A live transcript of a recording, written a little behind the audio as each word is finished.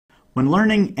When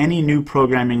learning any new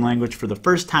programming language for the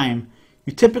first time,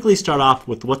 you typically start off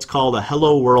with what's called a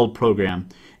Hello World program.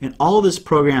 And all this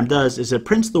program does is it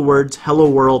prints the words Hello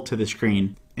World to the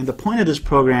screen. And the point of this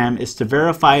program is to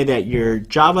verify that your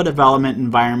Java development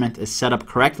environment is set up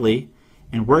correctly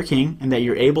and working, and that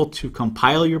you're able to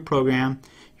compile your program,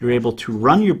 you're able to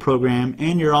run your program,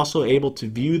 and you're also able to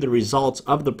view the results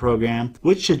of the program,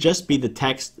 which should just be the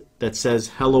text that says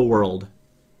Hello World.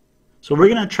 So we're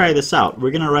going to try this out. We're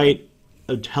going to write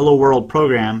a Hello World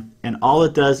program, and all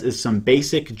it does is some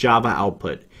basic Java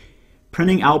output.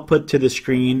 Printing output to the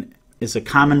screen is a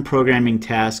common programming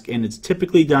task, and it's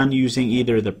typically done using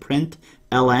either the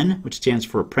println, which stands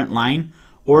for print line,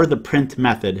 or the print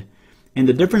method. And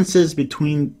the differences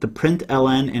between the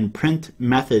println and print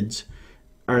methods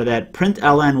are that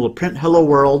println will print Hello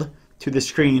World to the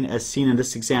screen as seen in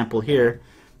this example here,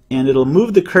 and it'll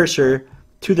move the cursor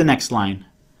to the next line.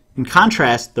 In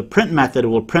contrast, the print method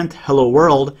will print Hello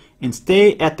World and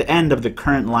stay at the end of the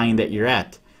current line that you're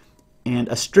at. And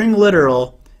a string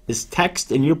literal is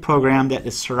text in your program that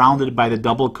is surrounded by the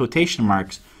double quotation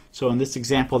marks. So in this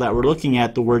example that we're looking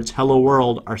at, the words Hello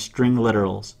World are string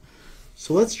literals.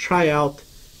 So let's try out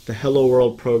the Hello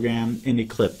World program in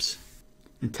Eclipse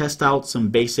and test out some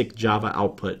basic Java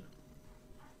output.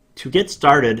 To get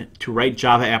started to write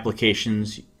Java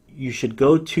applications, you should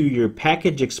go to your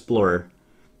Package Explorer.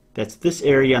 That's this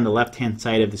area on the left-hand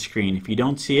side of the screen. If you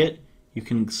don't see it, you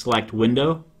can select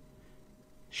Window,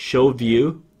 Show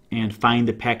View, and find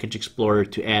the Package Explorer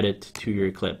to add it to your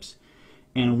Eclipse.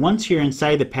 And once you're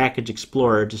inside the Package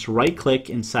Explorer, just right-click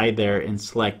inside there and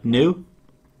select New,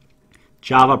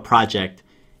 Java Project.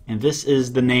 And this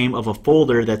is the name of a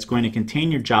folder that's going to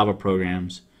contain your Java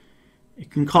programs. You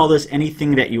can call this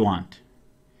anything that you want.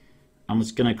 I'm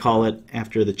just going to call it,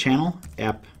 after the channel,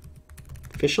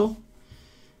 Appficial,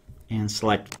 and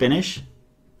select Finish.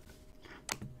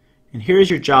 And here's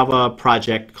your Java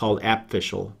project called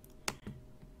Appficial.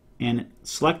 And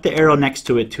select the arrow next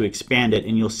to it to expand it,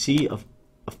 and you'll see a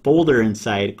folder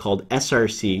inside called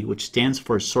SRC, which stands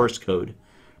for source code.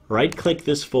 Right-click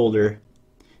this folder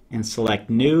and select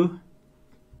New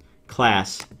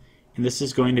Class, and this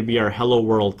is going to be our Hello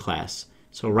World class.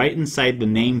 So right inside the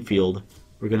name field,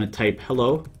 we're going to type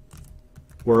Hello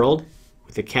World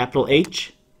with a capital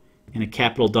H and a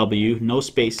capital W, no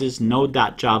spaces, no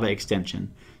 .java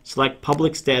extension. Select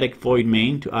public static void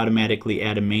main to automatically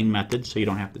add a main method so you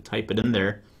don't have to type it in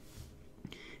there.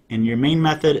 And your main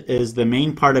method is the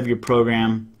main part of your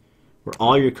program where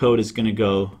all your code is going to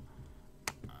go.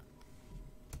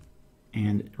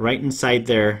 And right inside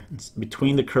there,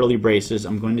 between the curly braces,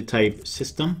 I'm going to type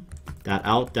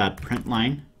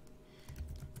system.out.println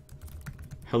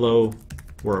Hello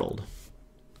World.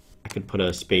 I could put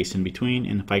a space in between,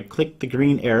 and if I click the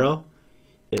green arrow,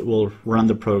 it will run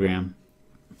the program.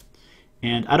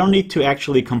 And I don't need to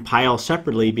actually compile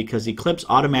separately because Eclipse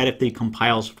automatically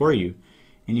compiles for you.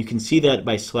 And you can see that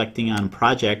by selecting on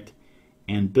Project,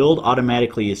 and Build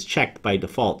automatically is checked by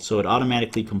default, so it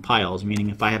automatically compiles, meaning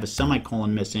if I have a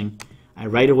semicolon missing, I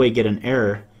right away get an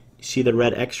error. You see the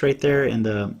red X right there and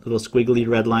the little squiggly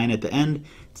red line at the end?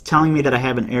 It's telling me that I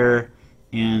have an error,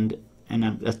 and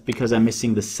that's because I'm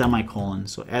missing the semicolon.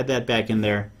 So add that back in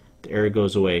there, the error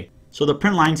goes away. So the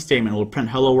print line statement will print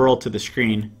Hello World to the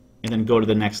screen and then go to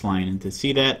the next line. And to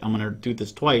see that, I'm going to do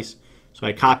this twice. So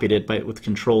I copied it with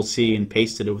Control C and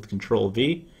pasted it with Control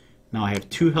V. Now I have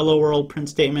two Hello World print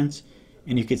statements,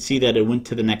 and you can see that it went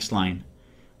to the next line.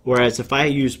 Whereas if I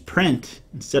use print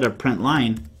instead of print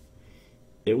line,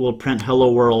 it will print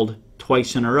Hello World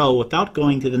twice in a row without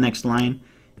going to the next line,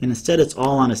 and instead it's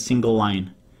all on a single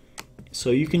line.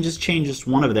 So you can just change just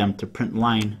one of them to print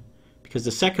line, because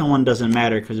the second one doesn't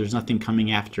matter because there's nothing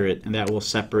coming after it, and that will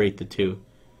separate the two.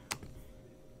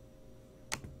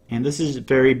 And this is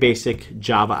very basic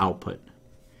Java output.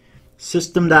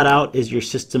 System.out is your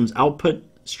system's output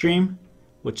stream,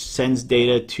 which sends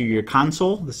data to your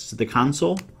console. This is the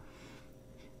console.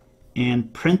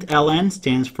 And println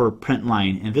stands for print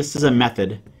line, and this is a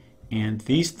method. And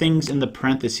these things in the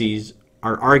parentheses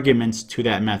are arguments to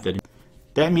that method.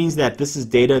 That means that this is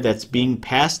data that's being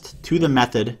passed to the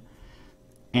method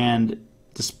and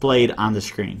displayed on the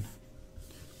screen,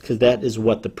 because that is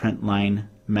what the println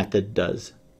method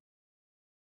does.